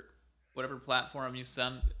 whatever platform you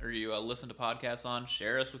listen to podcasts on.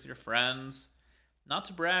 Share us with your friends. Not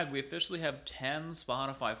to brag, we officially have 10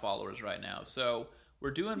 Spotify followers right now, so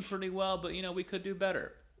we're doing pretty well, but we could do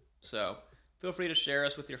better. So feel free to share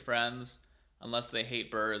us with your friends, unless they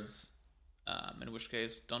hate birds, in which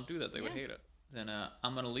case don't do that. They would hate it. Then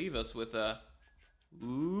I'm going to leave us with a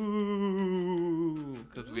ooh,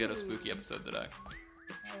 because we had a spooky episode today.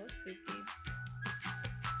 That was spooky.